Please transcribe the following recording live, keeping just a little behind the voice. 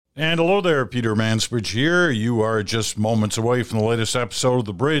And hello there, Peter Mansbridge here. You are just moments away from the latest episode of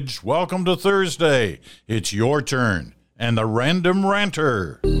The Bridge. Welcome to Thursday. It's your turn and the Random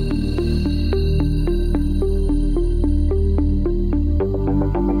Ranter. And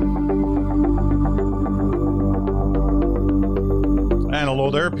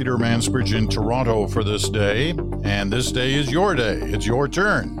hello there, Peter Mansbridge in Toronto for this day. And this day is your day. It's your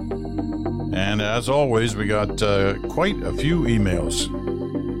turn. And as always, we got quite a few emails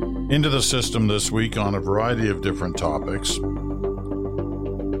into the system this week on a variety of different topics.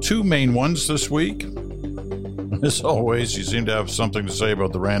 Two main ones this week. As always, you seem to have something to say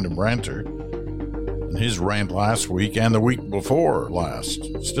about the Random Ranter and his rant last week and the week before last.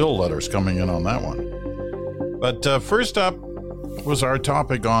 Still letters coming in on that one. But first up was our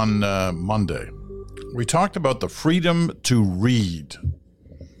topic on Monday. We talked about the freedom to read,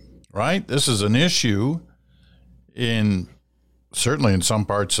 right? This is an issue certainly in some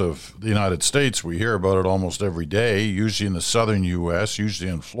parts of the United States. We hear about it almost every day, usually in the southern U.S., usually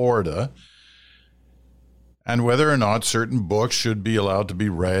in Florida, and whether or not certain books should be allowed to be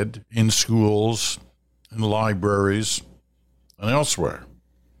read in schools, in libraries, and elsewhere.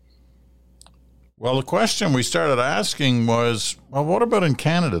 Well, the question we started asking was, well, what about in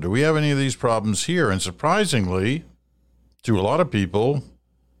Canada? Do we have any of these problems here? And surprisingly, to a lot of people,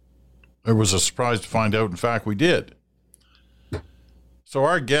 it was a surprise to find out, in fact, we did. So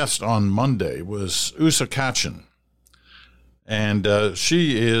our guest on Monday was Usa Kachin, and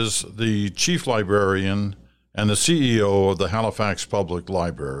she is the chief librarian and the CEO of the Halifax Public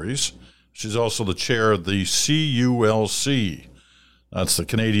Libraries. She's also the chair of the CULC, that's the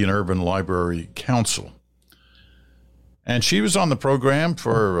Canadian Urban Library Council. And she was on the program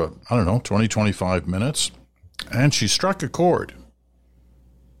for, 20, 25 minutes, and she struck a chord.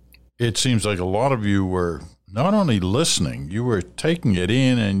 It seems like a lot of you were not only listening, you were taking it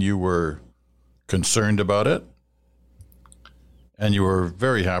in and you were concerned about it. And you were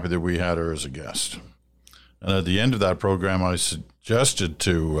very happy that we had her as a guest. And at the end of that program, I suggested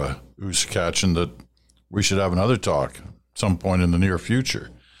to Usa Kachin that we should have another talk at some point in the near future.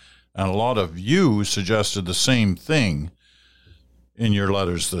 And a lot of you suggested the same thing in your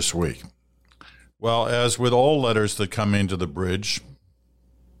letters this week. Well, as with all letters that come into the bridge,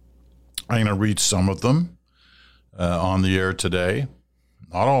 I'm going to read some of them on the air today,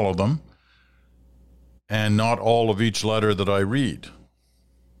 not all of them, and not all of each letter that I read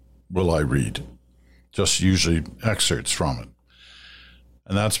will I read, just usually excerpts from it.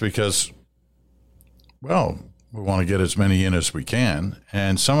 And that's because, well, we want to get as many in as we can,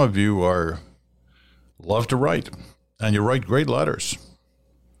 and some of you love to write, and you write great letters.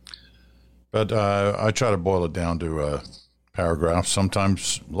 But I try to boil it down to a paragraph,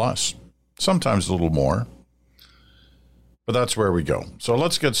 sometimes less, sometimes a little more. But that's where we go. So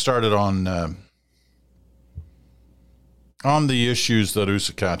let's get started on the issues that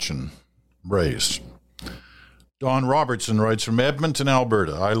Usa Kachin raised. Don Robertson writes from Edmonton,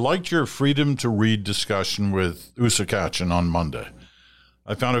 Alberta. I liked your freedom to read discussion with Usa Kachin on Monday.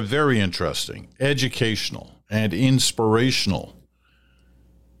 I found it very interesting, educational, and inspirational.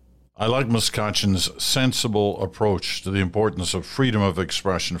 I like Ms. Kachin's sensible approach to the importance of freedom of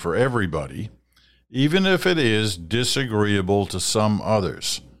expression for everybody, even if it is disagreeable to some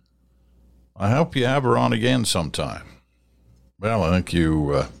others. I hope you have her on again sometime. Well, I think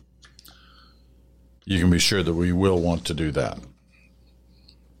you can be sure that we will want to do that.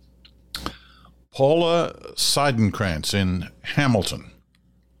 Paula Seidenkrantz in Hamilton.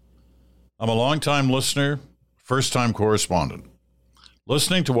 I'm a long-time listener, first-time correspondent.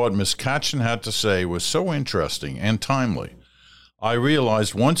 Listening to what Ms. Kachin had to say was so interesting and timely. I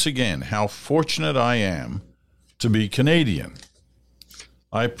realized once again how fortunate I am to be Canadian.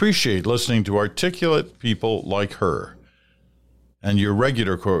 I appreciate listening to articulate people like her and your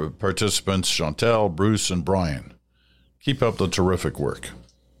regular participants, Chantel, Bruce, and Brian. Keep up the terrific work.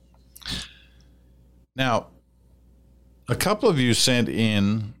 Now, a couple of you sent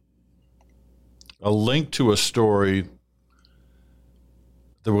in a link to a story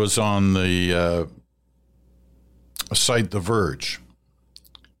that was on the site The Verge.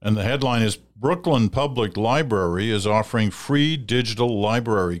 And the headline is, Brooklyn Public Library is offering free digital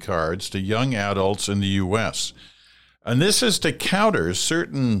library cards to young adults in the U.S. And this is to counter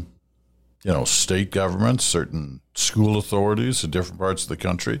certain, state governments, certain school authorities in different parts of the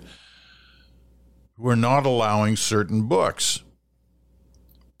country who are not allowing certain books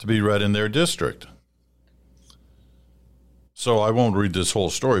to be read in their district. So I won't read this whole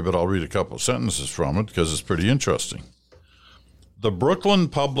story, but I'll read a couple of sentences from it because it's pretty interesting. The Brooklyn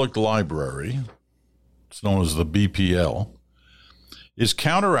Public Library, it's known as the BPL, is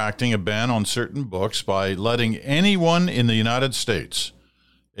counteracting a ban on certain books by letting anyone in the United States,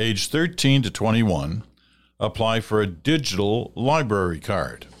 age 13 to 21, apply for a digital library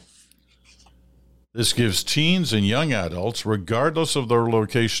card. This gives teens and young adults, regardless of their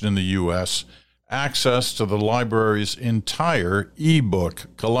location in the U.S., access to the library's entire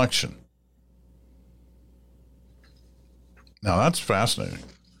e-book collection. Now, that's fascinating.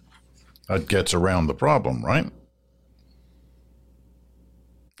 That gets around the problem, right?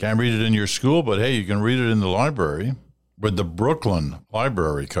 Can't read it in your school, but hey, you can read it in the library with the Brooklyn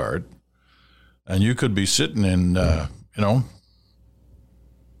library card. And you could be sitting in,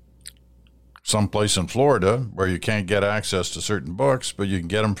 someplace in Florida where you can't get access to certain books, but you can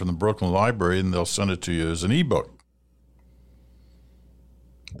get them from the Brooklyn Library and they'll send it to you as an ebook.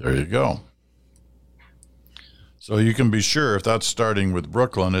 There you go. So you can be sure if that's starting with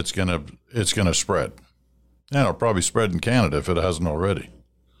Brooklyn, it's gonna spread. And it'll probably spread in Canada if it hasn't already.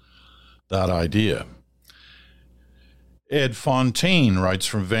 That idea. Ed Fontaine writes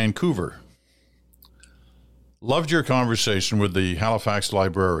from Vancouver. Loved your conversation with the Halifax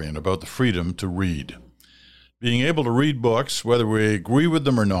librarian about the freedom to read. Being able to read books, whether we agree with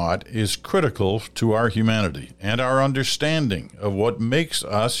them or not, is critical to our humanity and our understanding of what makes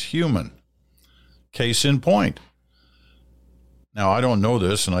us human. Case in point. Now, I don't know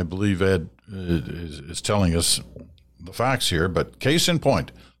this, and I believe Ed is telling us the facts here, but case in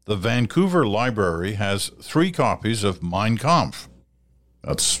point, the Vancouver Library has 3 copies of Mein Kampf.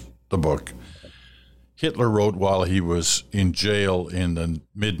 That's the book Hitler wrote while he was in jail in the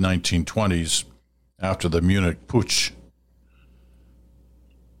mid-1920s after the Munich Putsch.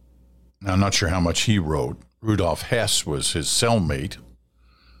 Now, I'm not sure how much he wrote. Rudolf Hess was his cellmate,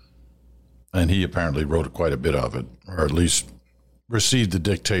 and he apparently wrote quite a bit of it, or at least received the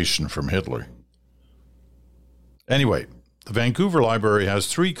dictation from Hitler. Anyway, the Vancouver Library has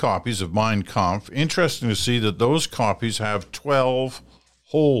 3 copies of Mein Kampf. Interesting to see that those copies have 12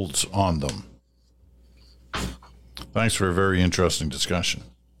 holds on them. Thanks for a very interesting discussion.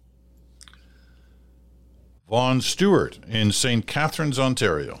 Vaughn Stewart in St. Catharines,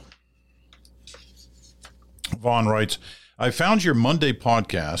 Ontario. Vaughn writes, I found your Monday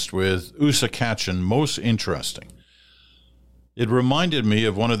podcast with Usa Katchen most interesting. It reminded me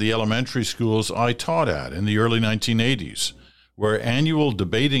of one of the elementary schools I taught at in the early 1980s, where annual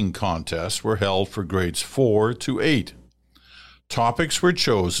debating contests were held for grades 4 to 8. Topics were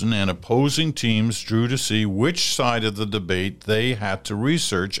chosen and opposing teams drew to see which side of the debate they had to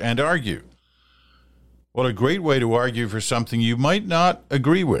research and argue. What a great way to argue for something you might not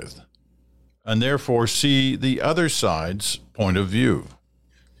agree with, and therefore see the other side's point of view.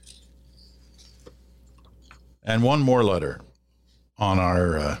 And one more letter on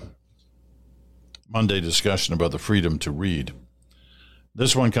our Monday discussion about the freedom to read.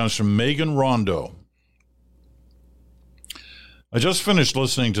 This one comes from Megan Rondo. I just finished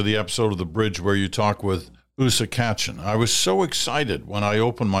listening to the episode of The Bridge where you talk with Usa Katchen. I was so excited when I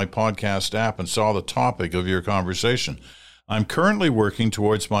opened my podcast app and saw the topic of your conversation. I'm currently working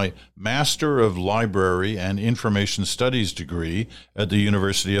towards my Master of Library and Information Studies degree at the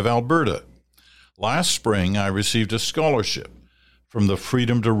University of Alberta. Last spring, I received a scholarship from the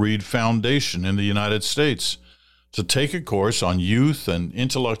Freedom to Read Foundation in the United States to take a course on youth and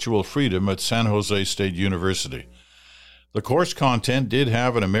intellectual freedom at San Jose State University. The course content did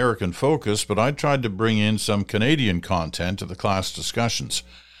have an American focus, but I tried to bring in some Canadian content to the class discussions.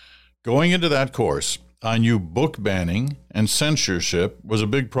 Going into that course, I knew book banning and censorship was a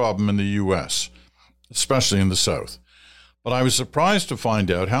big problem in the U.S., especially in the South. But I was surprised to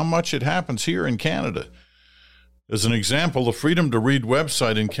find out how much it happens here in Canada. As an example, the Freedom to Read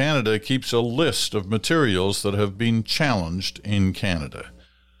website in Canada keeps a list of materials that have been challenged in Canada.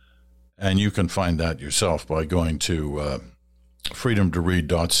 And you can find that yourself by going to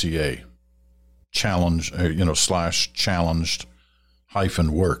freedomtoread.ca,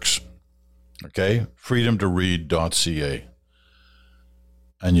 /challenged-works. Okay, freedomtoread.ca.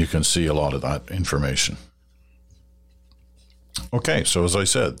 And you can see a lot of that information. Okay, so as I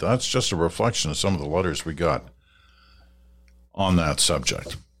said, that's just a reflection of some of the letters we got on that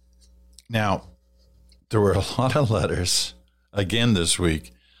subject. Now, there were a lot of letters again this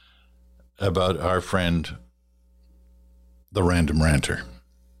week about our friend, the Random Ranter.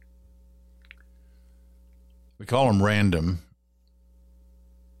 We call him Random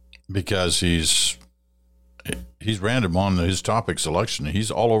because he's random on his topic selection.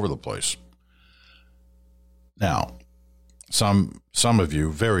 He's all over the place. Now, some of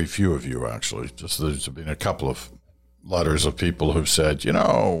you, very few of you actually, just there's been a couple of letters of people who've said,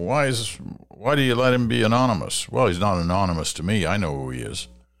 why why do you let him be anonymous? Well, he's not anonymous to me. I know who he is.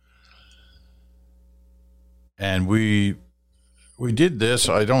 And we did this.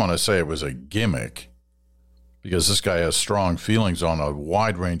 I don't want to say it was a gimmick, because this guy has strong feelings on a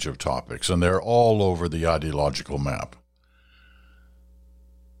wide range of topics, and they're all over the ideological map.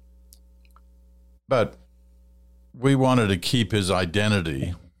 But we wanted to keep his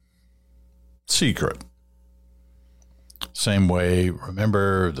identity secret. Same way,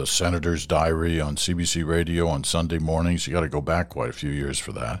 remember the Senator's Diary on CBC Radio on Sunday mornings? You got to go back quite a few years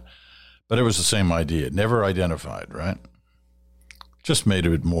for that. But it was the same idea. Never identified, right? Just made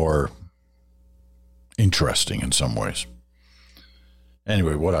it more interesting in some ways.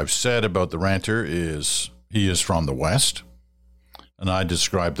 Anyway, what I've said about the ranter is he is from the West. And I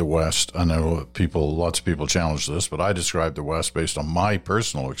describe the West. I know lots of people challenge this, but I describe the West based on my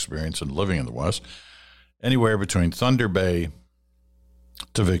personal experience in living in the West. Anywhere between Thunder Bay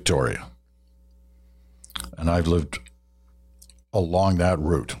to Victoria. And I've lived along that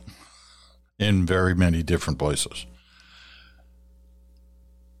route in very many different places.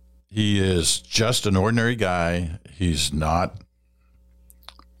 He is just an ordinary guy. He doesn't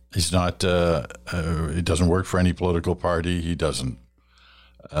work for any political party. He doesn't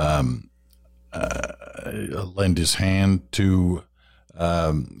lend his hand to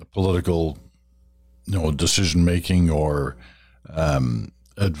political decision making or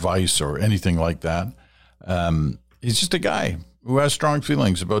advice or anything like that. He's just a guy who has strong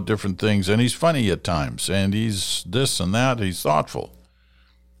feelings about different things, and he's funny at times, and he's this and that. He's thoughtful.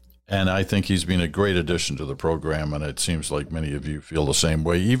 And I think he's been a great addition to the program, and it seems like many of you feel the same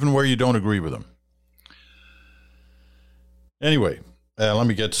way, even where you don't agree with him. Anyway, let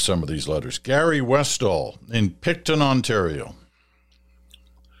me get to some of these letters. Gary Westall in Picton, Ontario.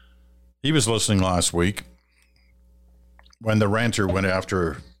 He was listening last week when the ranter went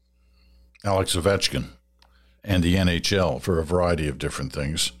after Alex Ovechkin and the NHL for a variety of different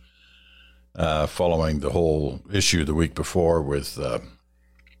things, following the whole issue the week before with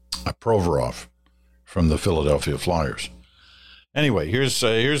Provorov from the Philadelphia Flyers. Anyway,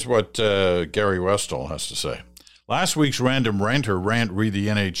 here's what Gary Westall has to say. Last week's Random Ranter rant re the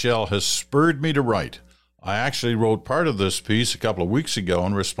NHL has spurred me to write. I actually wrote part of this piece a couple of weeks ago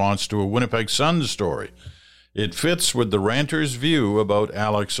in response to a Winnipeg Sun story. It fits with the ranter's view about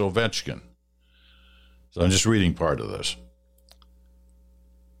Alex Ovechkin. So I'm just reading part of this.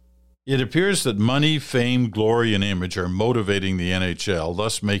 It appears that money, fame, glory, and image are motivating the NHL,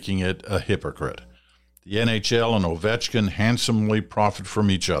 thus making it a hypocrite. The NHL and Ovechkin handsomely profit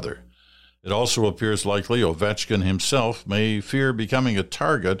from each other. It also appears likely Ovechkin himself may fear becoming a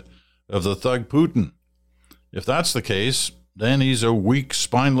target of the thug Putin. If that's the case, then he's a weak,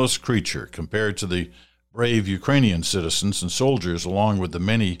 spineless creature compared to the brave Ukrainian citizens and soldiers, along with the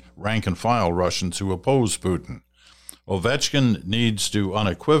many rank-and-file Russians who oppose Putin. Ovechkin needs to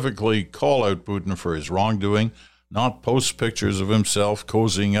unequivocally call out Putin for his wrongdoing, not post pictures of himself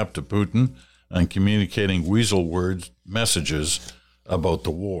cozying up to Putin and communicating weasel word messages about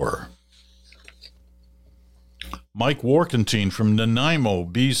the war. Mike Warkentine from Nanaimo,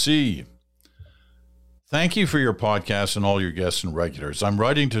 BC. Thank you for your podcast and all your guests and regulars. I'm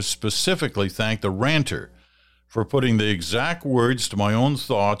writing to specifically thank the ranter for putting the exact words to my own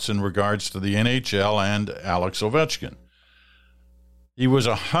thoughts in regards to the NHL and Alex Ovechkin. He was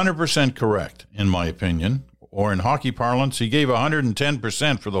 100% correct, in my opinion, or in hockey parlance, he gave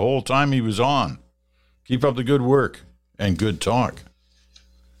 110% for the whole time he was on. Keep up the good work and good talk.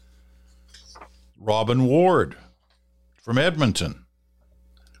 Robin Ward from Edmonton.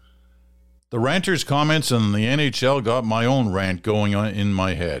 The ranter's comments on the NHL got my own rant going on in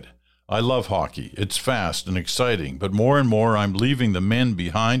my head. I love hockey. It's fast and exciting, but more and more I'm leaving the men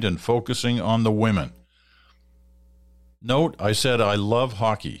behind and focusing on the women. Note, I said I love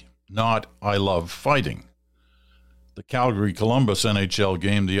hockey, not I love fighting. The Calgary-Columbus NHL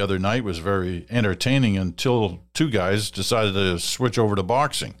game the other night was very entertaining until two guys decided to switch over to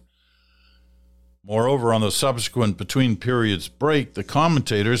boxing. Moreover, on the subsequent between periods break, the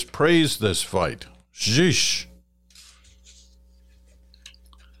commentators praised this fight. Sheesh.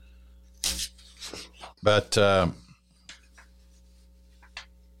 But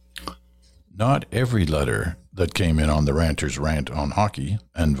not every letter that came in on the ranter's rant on hockey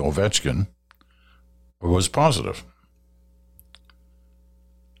and Ovechkin was positive.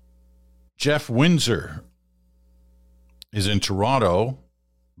 Jeff Windsor is in Toronto,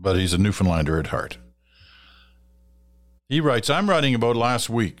 but he's a Newfoundlander at heart. He writes, I'm writing about last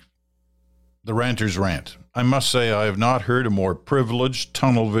week, the ranter's rant. I must say I have not heard a more privileged,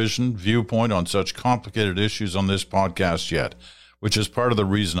 tunnel vision viewpoint on such complicated issues on this podcast yet, which is part of the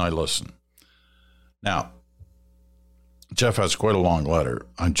reason I listen. Now, Jeff has quite a long letter.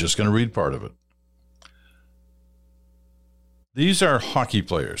 I'm just going to read part of it. These are hockey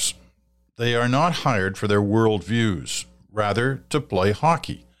players. They are not hired for their worldviews, rather to play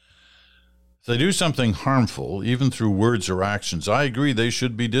hockey. If they do something harmful, even through words or actions, I agree they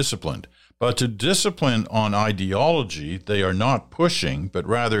should be disciplined. But to discipline on ideology they are not pushing, but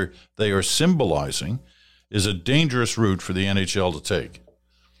rather they are symbolizing, is a dangerous route for the NHL to take.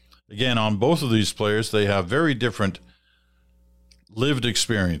 Again, on both of these players, they have very different lived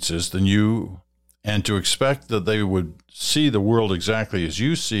experiences than you, and to expect that they would see the world exactly as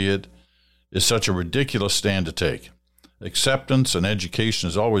you see it is such a ridiculous stand to take. Acceptance and education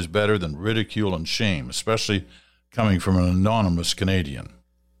is always better than ridicule and shame, especially coming from an anonymous Canadian.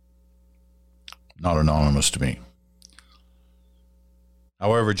 Not anonymous to me.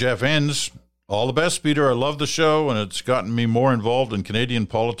 However, Jeff ends, all the best, Peter. I love the show, and it's gotten me more involved in Canadian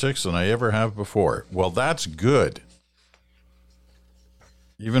politics than I ever have before. Well, that's good.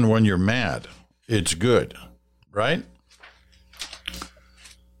 Even when you're mad, it's good, right?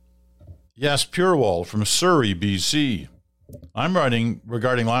 Yes, Purewall from Surrey, BC. I'm writing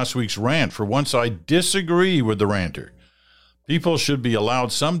regarding last week's rant. For once, I disagree with the ranter. People should be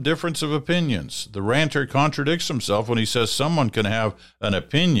allowed some difference of opinions. The ranter contradicts himself when he says someone can have an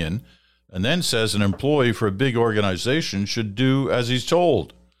opinion and then says an employee for a big organization should do as he's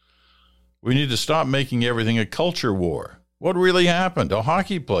told. We need to stop making everything a culture war. What really happened? A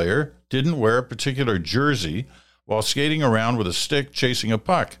hockey player didn't wear a particular jersey while skating around with a stick chasing a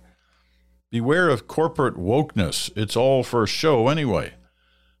puck. Beware of corporate wokeness. It's all for show anyway.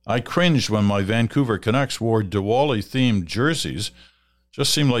 I cringed when my Vancouver Canucks wore Diwali-themed jerseys.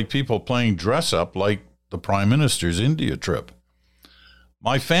 Just seemed like people playing dress-up like the Prime Minister's India trip.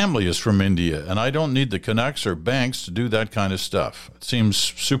 My family is from India, and I don't need the Canucks or banks to do that kind of stuff. It seems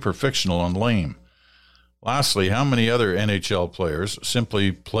super fictional and lame. Lastly, how many other NHL players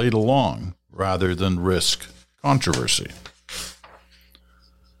simply played along rather than risk controversy?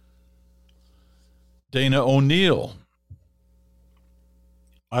 Dana O'Neill.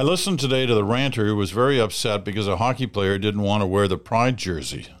 I listened today to the ranter who was very upset because a hockey player didn't want to wear the Pride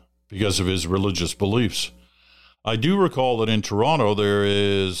jersey because of his religious beliefs. I do recall that in Toronto there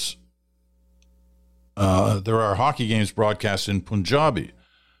are hockey games broadcast in Punjabi.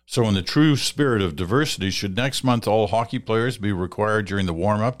 So in the true spirit of diversity, should next month all hockey players be required during the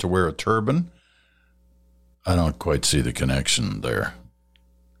warm-up to wear a turban? I don't quite see the connection there.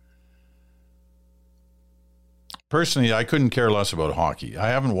 Personally, I couldn't care less about hockey. I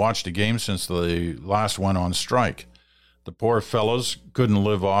haven't watched a game since the last one on strike. The poor fellows couldn't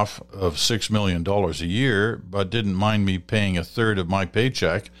live off of $6 million a year, but didn't mind me paying a third of my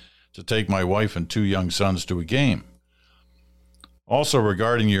paycheck to take my wife and 2 young sons to a game. Also,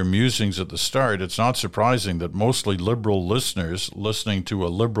 regarding your musings at the start, it's not surprising that mostly liberal listeners listening to a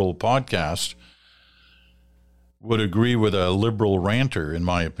liberal podcast would agree with a liberal ranter, in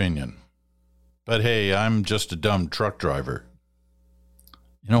my opinion. But hey, I'm just a dumb truck driver.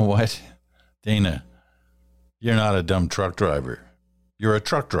 You know what, Dana? You're not a dumb truck driver. You're a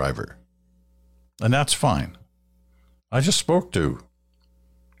truck driver. And that's fine. I just spoke to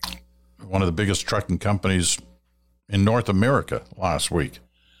one of the biggest trucking companies in North America last week.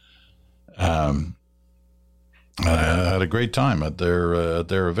 I had a great time at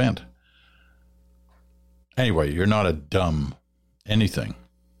their event. Anyway, you're not a dumb anything.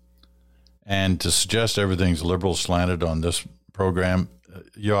 And to suggest everything's liberal slanted on this program,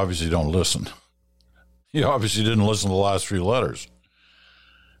 you obviously don't listen. You obviously didn't listen to the last few letters.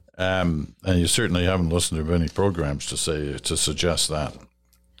 And you certainly haven't listened to any programs to suggest that.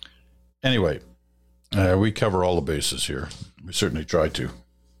 Anyway, we cover all the bases here. We certainly try to.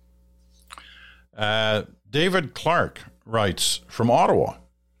 David Clark writes from Ottawa.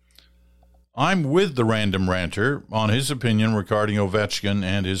 I'm with the random ranter on his opinion regarding Ovechkin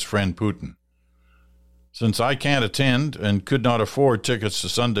and his friend Putin. Since I can't attend and could not afford tickets to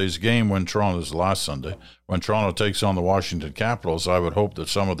Sunday's game last Sunday, when Toronto takes on the Washington Capitals, I would hope that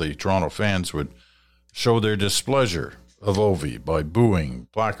some of the Toronto fans would show their displeasure of Ovi by booing,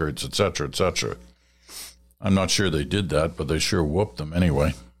 placards, etc., etc. I'm not sure they did that, but they sure whooped them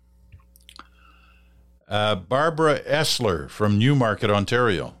anyway. Barbara Essler from Newmarket,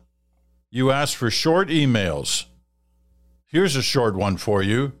 Ontario. You asked for short emails. Here's a short one for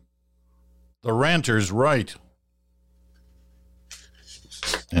you. The ranter's right.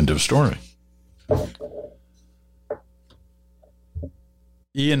 End of story.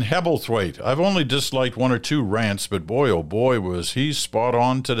 Ian Hebblethwaite. I've only disliked 1 or 2 rants, but boy, oh boy, was he spot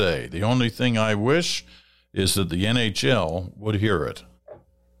on today. The only thing I wish is that the NHL would hear it.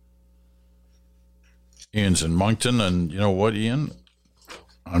 Ian's in Moncton, and you know what, Ian?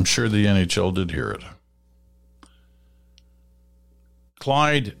 I'm sure the NHL did hear it.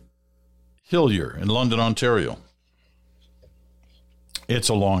 Clyde Hillier in London, Ontario. It's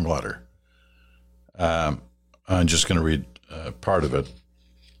a long letter. I'm just going to read part of it.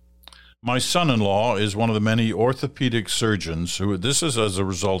 My son-in-law is one of the many orthopedic surgeons who, this is as a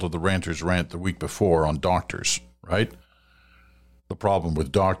result of the ranter's rant the week before on doctors, right? The problem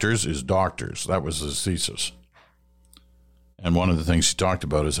with doctors is doctors. That was his thesis. And one of the things he talked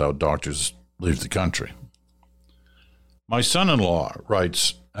about is how doctors leave the country. My son-in-law,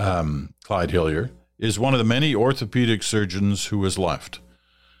 writes Clyde Hillier, is one of the many orthopedic surgeons who has left.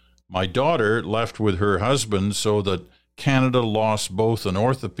 My daughter left with her husband so that Canada lost both an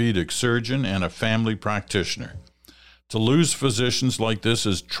orthopedic surgeon and a family practitioner. To lose physicians like this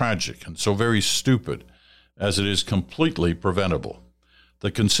is tragic and so very stupid, as it is completely preventable.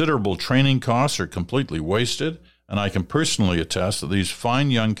 The considerable training costs are completely wasted, and I can personally attest that these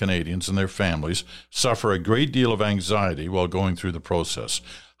fine young Canadians and their families suffer a great deal of anxiety while going through the process.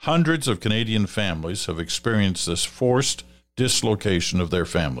 Hundreds of Canadian families have experienced this forced dislocation of their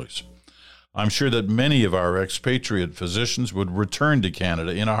families. I'm sure that many of our expatriate physicians would return to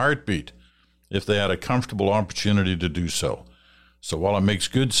Canada in a heartbeat if they had a comfortable opportunity to do so. So while it makes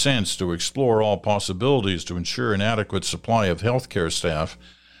good sense to explore all possibilities to ensure an adequate supply of healthcare staff,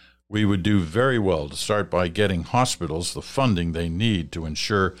 we would do very well to start by getting hospitals the funding they need to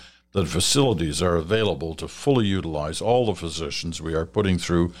ensure that facilities are available to fully utilize all the physicians we are putting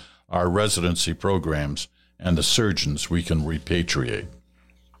through our residency programs and the surgeons we can repatriate.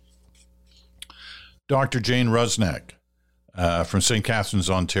 Dr. Jane Rusnak from St. Catharines,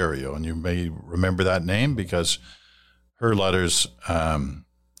 Ontario, and you may remember that name because her letters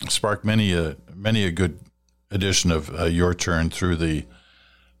sparked many a good edition of Your Turn through the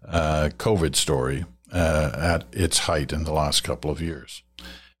COVID story at its height in the last couple of years.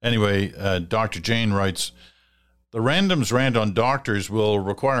 Anyway, Dr. Jane writes, the random's rant on doctors will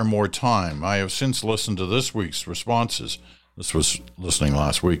require more time. I have since listened to this week's responses. This was listening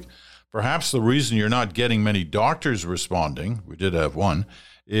last week. Perhaps the reason you're not getting many doctors responding, we did have one,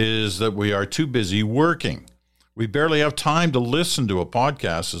 is that we are too busy working. We barely have time to listen to a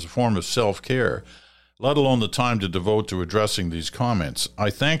podcast as a form of self-care, let alone the time to devote to addressing these comments. I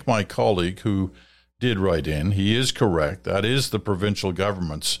thank my colleague who did write in. He is correct. That is the provincial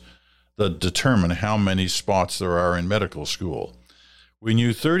governments that determine how many spots there are in medical school. We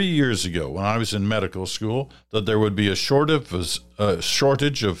knew 30 years ago when I was in medical school that there would be a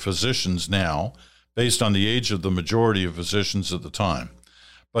shortage of physicians now based on the age of the majority of physicians at the time.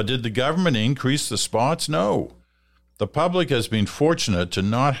 But did the government increase the spots? No. The public has been fortunate to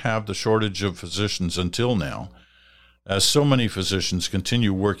not have the shortage of physicians until now, as so many physicians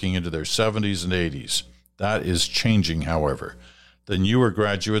continue working into their 70s and 80s. That is changing, however. The newer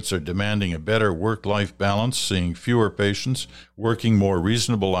graduates are demanding a better work-life balance, seeing fewer patients, working more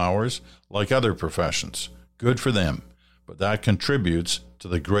reasonable hours, like other professions. Good for them, but that contributes to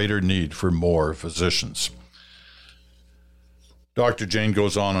the greater need for more physicians. Dr. Jane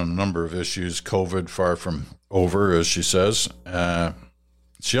goes on a number of issues, COVID far from over, as she says.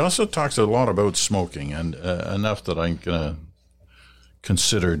 She also talks a lot about smoking, and enough that I'm going to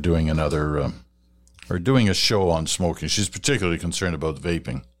consider doing another or doing a show on smoking. She's particularly concerned about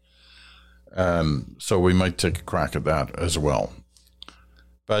vaping. So we might take a crack at that as well.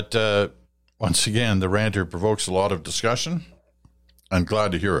 But once again, the ranter provokes a lot of discussion. I'm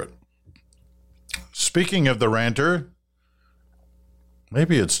glad to hear it. Speaking of the ranter,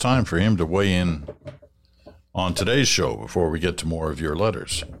 maybe it's time for him to weigh in on today's show before we get to more of your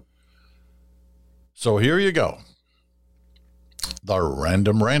letters. So here you go. The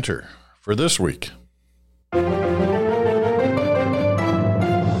Random Ranter for this week.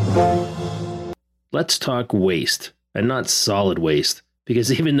 Let's talk waste, and not solid waste,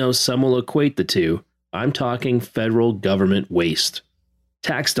 because even though some will equate the two, I'm talking federal government waste.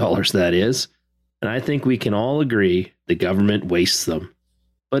 Tax dollars, that is. And I think we can all agree the government wastes them.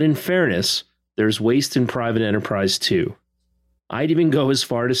 But in fairness, there's waste in private enterprise too. I'd even go as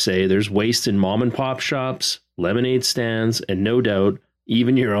far to say there's waste in mom and pop shops, lemonade stands, and no doubt,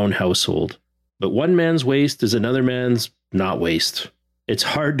 even your own household. But one man's waste is another man's not waste. It's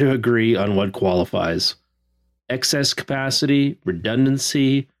hard to agree on what qualifies. Excess capacity,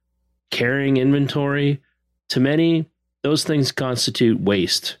 redundancy, carrying inventory. To many, those things constitute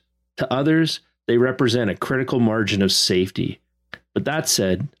waste. To others, they represent a critical margin of safety. But that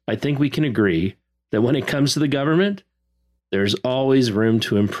said, I think we can agree that when it comes to the government, there's always room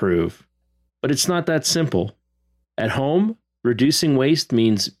to improve. But it's not that simple. At home, reducing waste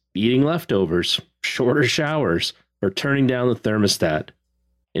means eating leftovers. shorter showers, or turning down the thermostat.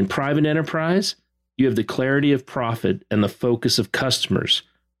 In private enterprise, you have the clarity of profit and the focus of customers.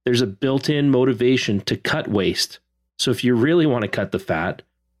 There's a built-in motivation to cut waste. So if you really want to cut the fat,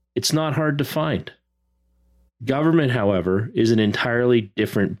 it's not hard to find. Government, however, is an entirely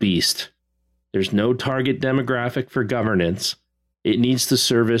different beast. There's no target demographic for governance. It needs to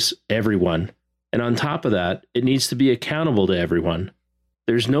service everyone. And on top of that, it needs to be accountable to everyone.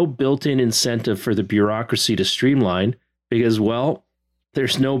 There's no built-in incentive for the bureaucracy to streamline because, well,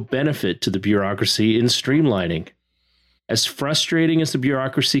 there's no benefit to the bureaucracy in streamlining. As frustrating as the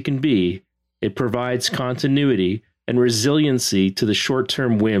bureaucracy can be, it provides continuity and resiliency to the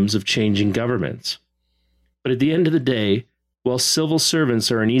short-term whims of changing governments. But at the end of the day, while civil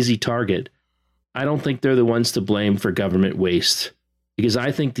servants are an easy target, I don't think they're the ones to blame for government waste, because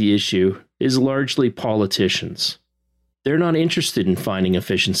I think the issue is largely politicians. They're not interested in finding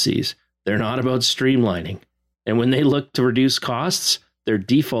efficiencies. They're not about streamlining. And when they look to reduce costs, their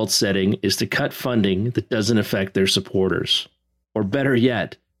default setting is to cut funding that doesn't affect their supporters. Or better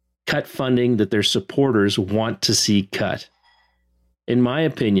yet, cut funding that their supporters want to see cut. In my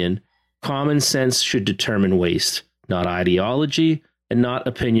opinion, common sense should determine waste, not ideology and not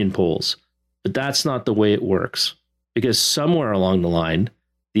opinion polls. But that's not the way it works, because somewhere along the line,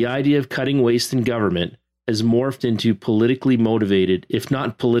 the idea of cutting waste in government has morphed into politically motivated, if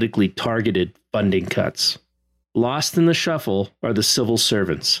not politically targeted, funding cuts. Lost in the shuffle are the civil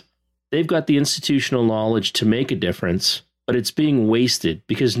servants. They've got the institutional knowledge to make a difference, but it's being wasted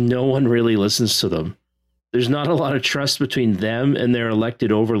because no one really listens to them. There's not a lot of trust between them and their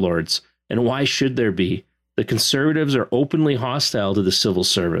elected overlords, and why should there be? The conservatives are openly hostile to the civil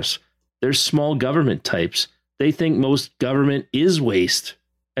service. They're small government types. They think most government is waste.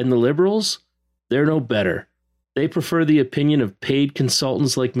 And the liberals? They're no better. They prefer the opinion of paid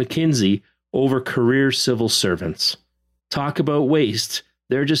consultants like McKinsey over career civil servants. Talk about waste.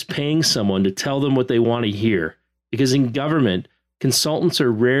 They're just paying someone to tell them what they want to hear. Because in government, consultants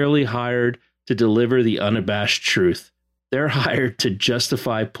are rarely hired to deliver the unabashed truth. They're hired to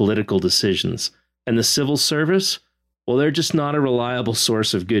justify political decisions. And the civil service? Well, they're just not a reliable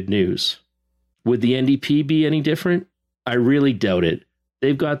source of good news. Would the NDP be any different? I really doubt it.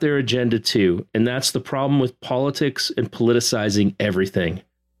 They've got their agenda too, and that's the problem with politics and politicizing everything.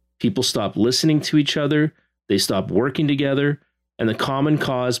 People stop listening to each other, they stop working together, and the common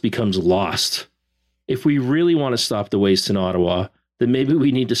cause becomes lost. If we really want to stop the waste in Ottawa, then maybe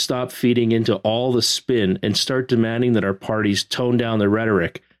we need to stop feeding into all the spin and start demanding that our parties tone down the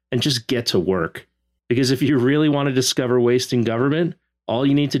rhetoric and just get to work. Because if you really want to discover waste in government, all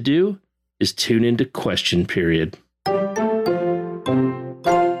you need to do is tune into Question Period.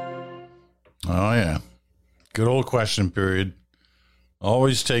 Oh, yeah. Good old Question Period.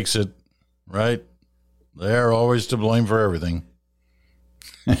 Always takes it, right? They're always to blame for everything.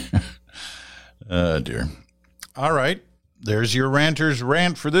 Oh, dear. All right. There's your ranter's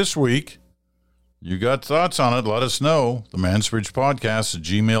rant for this week. You got thoughts on it, let us know. The Mansbridge Podcast at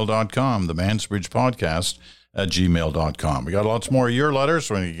gmail.com. The Mansbridge Podcast at gmail.com. We got lots more of your letters,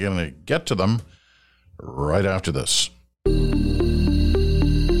 so we're going to get to them right after this.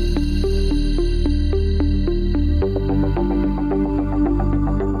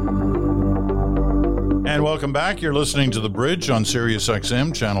 And welcome back. You're listening to The Bridge on Sirius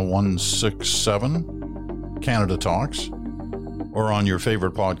XM, channel 167, Canada Talks, or on your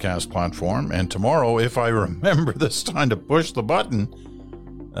favorite podcast platform. And tomorrow, if I remember this time to push the button,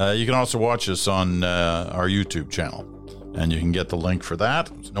 you can also watch us on our YouTube channel. And you can get the link for that.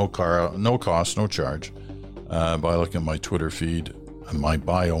 It's no cost, no charge, by looking at my Twitter feed, my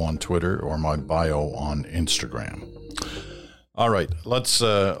bio on Twitter, or my bio on Instagram. All right, let's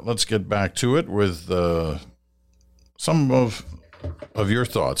get back to it with some of your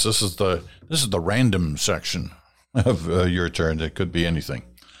thoughts. This is the random section of your turn. It could be anything.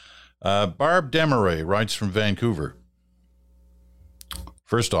 Barb Demaray writes from Vancouver.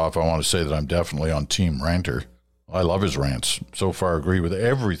 First off, I want to say that I'm definitely on Team Ranter. I love his rants. So far, agree with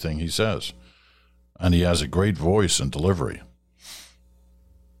everything he says, and he has a great voice and delivery.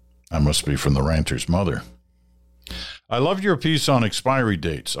 That must be from the ranter's mother. I loved your piece on expiry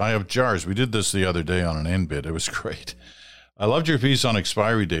dates. I have jars. We did this the other day on an NBIT. It was great. I loved your piece on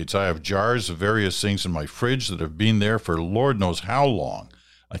expiry dates. I have jars of various things in my fridge that have been there for Lord knows how long.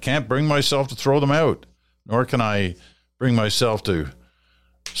 I can't bring myself to throw them out, nor can I bring myself to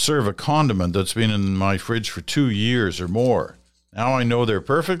serve a condiment that's been in my fridge for 2 years or more. Now I know they're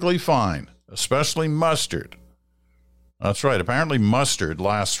perfectly fine, especially mustard. That's right. Apparently mustard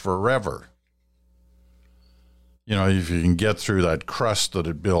lasts forever. You know, if you can get through that crust that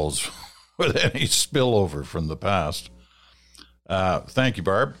it builds with any spillover from the past. Thank you,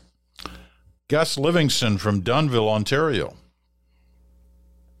 Barb. Gus Livingston from Dunnville, Ontario.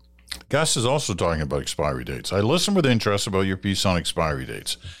 Gus is also talking about expiry dates. I listened with interest about your piece on expiry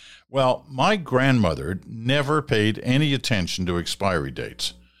dates. Well, my grandmother never paid any attention to expiry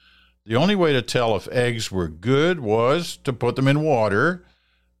dates. The only way to tell if eggs were good was to put them in water,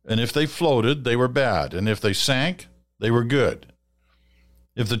 and if they floated, they were bad, and if they sank, they were good.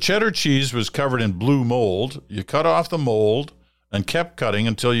 If the cheddar cheese was covered in blue mold, you cut off the mold and kept cutting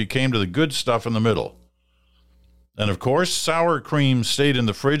until you came to the good stuff in the middle. And of course, sour cream stayed in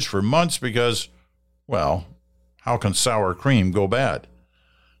the fridge for months because, well, how can sour cream go bad?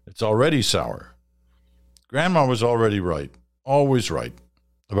 It's already sour. Grandma was already right, always right,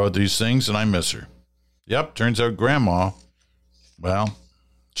 about these things, and I miss her. Yep, turns out Grandma, well,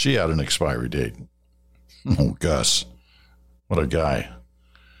 she had an expiry date. Oh, Gus, what a guy.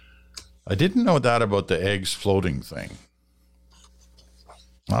 I didn't know that about the eggs floating thing.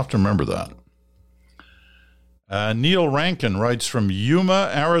 I'll have to remember that. Neil Rankin writes from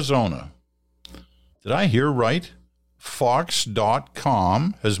Yuma, Arizona. Did I hear right?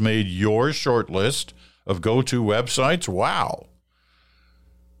 Fox.com has made your short list of go-to websites? Wow.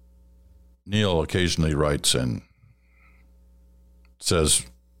 Neil occasionally writes and says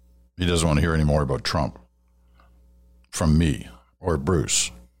he doesn't want to hear any more about Trump from me or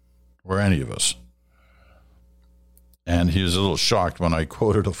Bruce or any of us. And he was a little shocked when I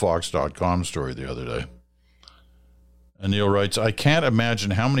quoted a Fox.com story the other day. And Neil writes, I can't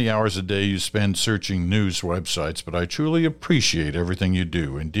imagine how many hours a day you spend searching news websites, but I truly appreciate everything you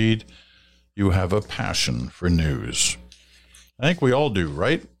do. Indeed, you have a passion for news. I think we all do,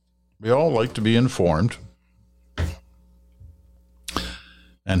 right? We all like to be informed.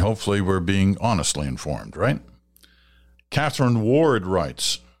 And hopefully we're being honestly informed, right? Catherine Ward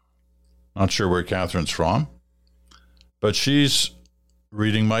writes, not sure where Catherine's from, but she's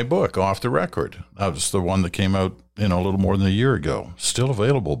reading my book, Off the Record. That was the one that came out, a little more than a year ago. Still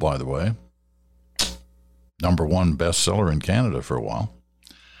available, by the way. #1 bestseller in Canada for a while.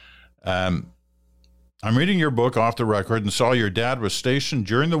 I'm reading your book, Off the Record, and saw your dad was stationed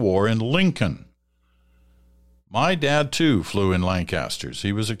during the war in Lincoln. My dad, too, flew in Lancasters.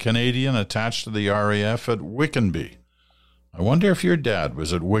 He was a Canadian attached to the RAF at Wickenby. I wonder if your dad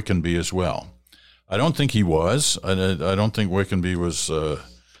was at Wickenby as well. I don't think he was. I don't think Wickenby was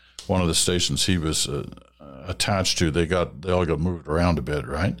one of the stations he was attached to. They all got moved around a bit,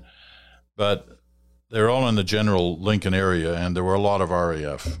 right? But they're all in the general Lincoln area, and there were a lot of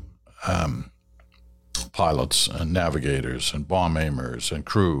RAF pilots and navigators and bomb aimers and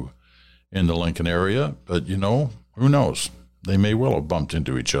crew in the Lincoln area. But, who knows? They may well have bumped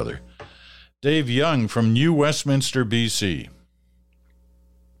into each other. Dave Young from New Westminster, BC.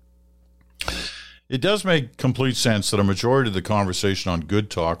 It does make complete sense that a majority of the conversation on Good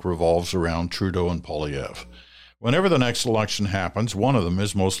Talk revolves around Trudeau and Poilievre. Whenever the next election happens, one of them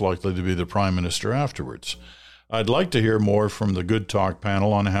is most likely to be the Prime Minister afterwards. I'd like to hear more from the Good Talk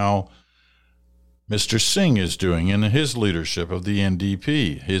panel on how Mr. Singh is doing in his leadership of the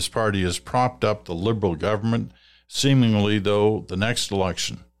NDP. His party has propped up the Liberal government, seemingly through the next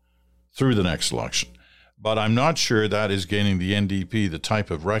election. But I'm not sure that is gaining the NDP the type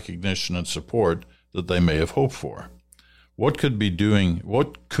of recognition and support that they may have hoped for. What could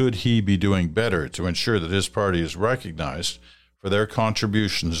he be doing better to ensure that his party is recognized for their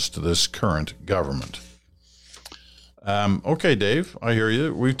contributions to this current government? Okay, Dave, I hear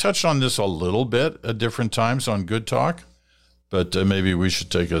you. We've touched on this a little bit at different times on Good Talk, but maybe we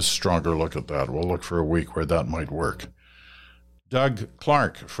should take a stronger look at that. We'll look for a week where that might work. Doug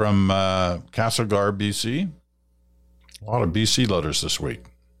Clark from Castlegar, BC. A lot of BC letters this week.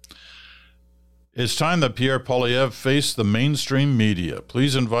 It's time that Pierre Poilievre face the mainstream media.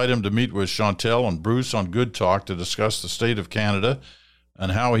 Please invite him to meet with Chantal and Bruce on Good Talk to discuss the state of Canada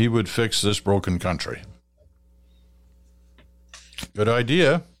and how he would fix this broken country. Good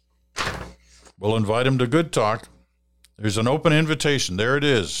idea. We'll invite him to Good Talk. There's an open invitation. There it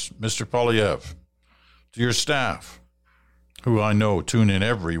is, Mr. Poilievre, to your staff, who I know tune in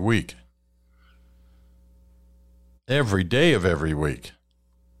every week. Every day of every week.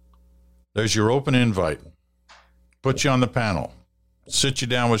 There's your open invite. Put you on the panel. Sit you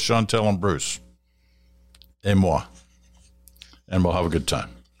down with Chantal and Bruce. Et moi. And we'll have a good time.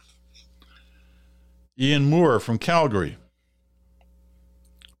 Ian Moore from Calgary.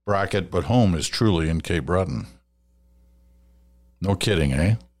 Bracket, but home is truly in Cape Breton. No kidding,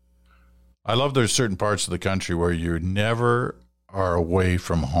 eh? I love there's certain parts of the country where you never are away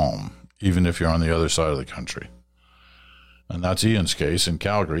from home, even if you're on the other side of the country. And that's Ian's case in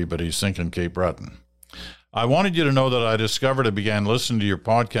Calgary, but he's thinking Cape Breton. I wanted you to know that I discovered and began listening to your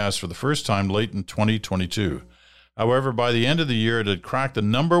podcast for the first time late in 2022. However, by the end of the year, it had cracked the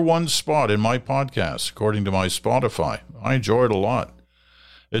 #1 spot in my podcast, according to my Spotify. I enjoy it a lot.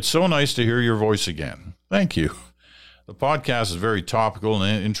 It's so nice to hear your voice again. Thank you. The podcast is very topical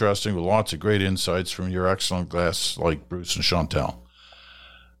and interesting with lots of great insights from your excellent guests like Bruce and Chantel.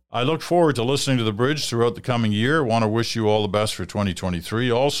 I look forward to listening to The Bridge throughout the coming year. I want to wish you all the best for 2023.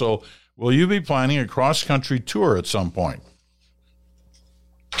 Also, will you be planning a cross-country tour at some point?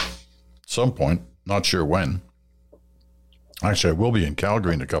 Some point, not sure when. Actually, I will be in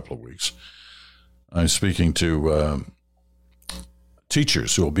Calgary in a couple of weeks. I'm speaking to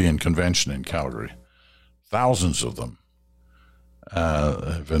teachers who will be in convention in Calgary. Thousands of them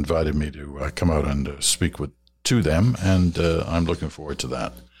have invited me to come out and speak to them, and I'm looking forward to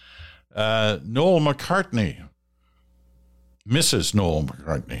that. Noel McCartney, Mrs. Noel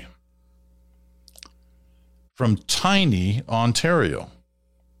McCartney, from Tiny, Ontario.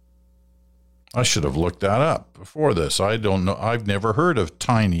 I should have looked that up before this. I don't know. I've never heard of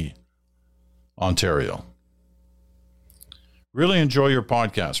Tiny, Ontario. Really enjoy your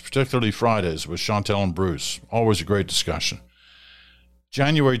podcast, particularly Fridays with Chantel and Bruce. Always a great discussion.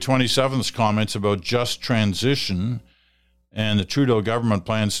 January 27th's comments about just transition and the Trudeau government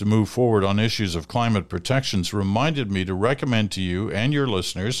plans to move forward on issues of climate protections reminded me to recommend to you and your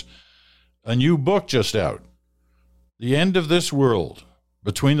listeners a new book just out, The End of This World,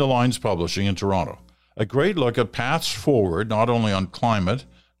 Between the Lines Publishing in Toronto. A great look at paths forward, not only on climate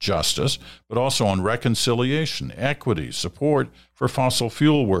justice, but also on reconciliation, equity, support for fossil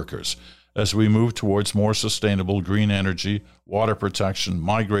fuel workers as we move towards more sustainable green energy, water protection,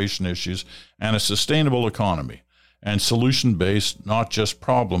 migration issues, and a sustainable economy, and solution-based, not just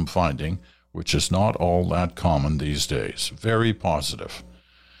problem-finding, which is not all that common these days. Very positive.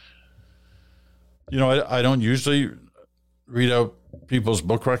 You know, I don't usually read out people's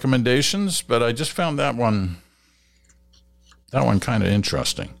book recommendations, but I just found that one kind of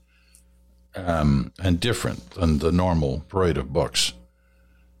interesting and different than the normal parade of books.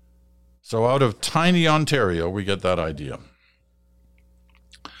 So out of Tiny, Ontario, we get that idea.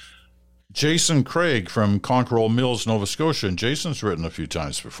 Jason Craig from Cockerell Mills, Nova Scotia, and Jason's written a few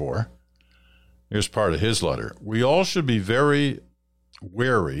times before. Here's part of his letter. We all should be very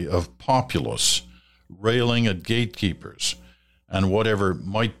wary of populists railing at gatekeepers and whatever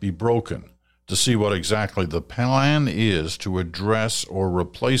might be broken to see what exactly the plan is to address or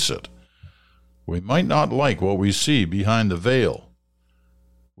replace it. We might not like what we see behind the veil.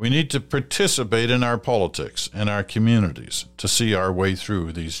 We need to participate in our politics and our communities to see our way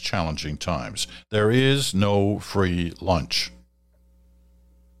through these challenging times. There is no free lunch.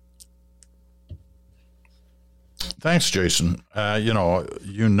 Thanks, Jason. You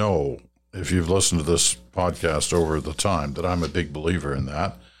know, if you've listened to this podcast over the time, that I'm a big believer in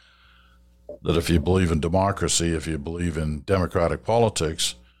that if you believe in democracy, if you believe in democratic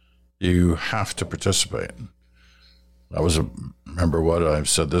politics, you have to participate. Remember what I've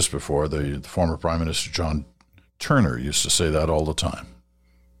said this before, the former Prime Minister John Turner used to say that all the time.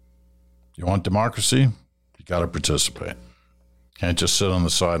 You want democracy? You got to participate. Can't just sit on the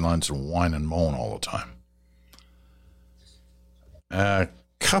sidelines and whine and moan all the time. A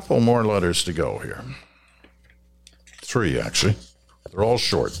couple more letters to go here. 3, actually. They're all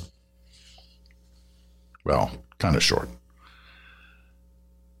short. Well, kind of short.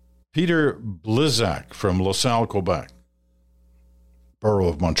 Peter Blizak from LaSalle, Quebec, Borough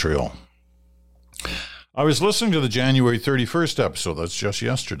of Montreal. I was listening to the January 31st episode, that's just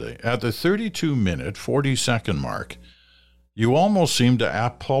yesterday. At the 32-minute, 40-second mark, you almost seemed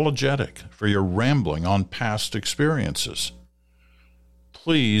apologetic for your rambling on past experiences.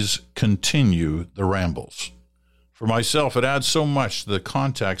 Please continue the rambles. For myself, it adds so much to the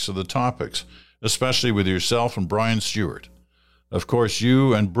context of the topics, especially with yourself and Brian Stewart. Of course,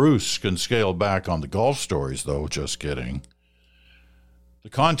 you and Bruce can scale back on the golf stories, though. Just kidding. The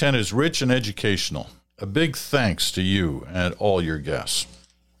content is rich and educational. A big thanks to you and all your guests.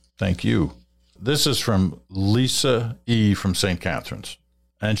 Thank you. This is from Lisa E. from St. Catharines.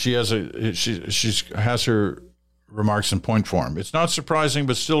 And she has her remarks in point form. It's not surprising,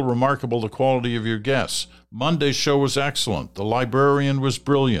 but still remarkable, the quality of your guests. Monday's show was excellent. The librarian was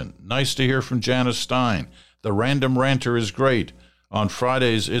brilliant. Nice to hear from Janice Stein. The Random Ranter is great. On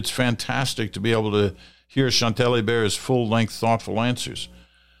Fridays, it's fantastic to be able to hear Chantal Hébert's full-length, thoughtful answers.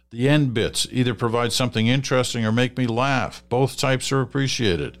 The end bits either provide something interesting or make me laugh. Both types are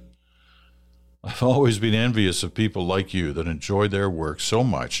appreciated. I've always been envious of people like you that enjoy their work so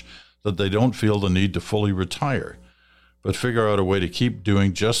much that they don't feel the need to fully retire. but figure out a way to keep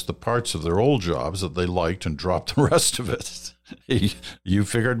doing just the parts of their old jobs that they liked and drop the rest of it. You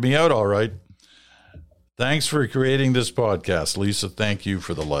figured me out all right. Thanks for creating this podcast, Lisa. Thank you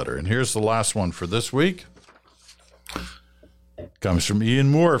for the letter. And here's the last one for this week. Comes from Ian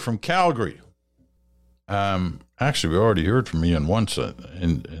Moore from Calgary. Actually, we already heard from Ian once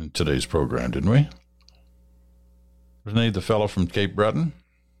in today's program, didn't we? Wasn't he the fellow from Cape Breton?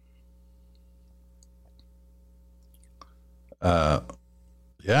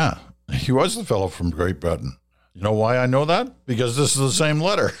 Yeah, he was the fellow from Great Britain. You know why I know that? Because this is the same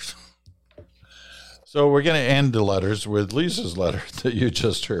letter. So we're going to end the letters with Lisa's letter that you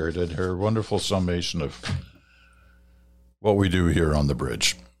just heard and her wonderful summation of what we do here on the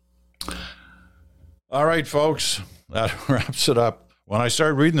bridge. All right, folks, that wraps it up. When I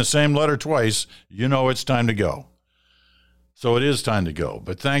start reading the same letter twice, you know it's time to go. So it is time to go.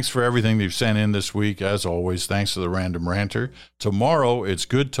 But thanks for everything you've sent in this week. As always, thanks to the Random Ranter. Tomorrow, it's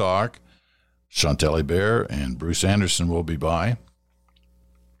Good Talk. Chantal Bear and Bruce Anderson will be by.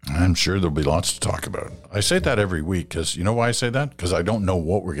 I'm sure there'll be lots to talk about. I say that every week because, you know why I say that? Because I don't know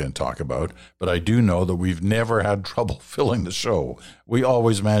what we're going to talk about, but I do know that we've never had trouble filling the show. We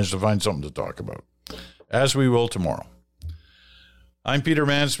always manage to find something to talk about, as we will tomorrow. I'm Peter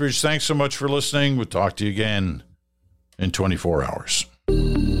Mansbridge. Thanks so much for listening. We'll talk to you again in 24 hours.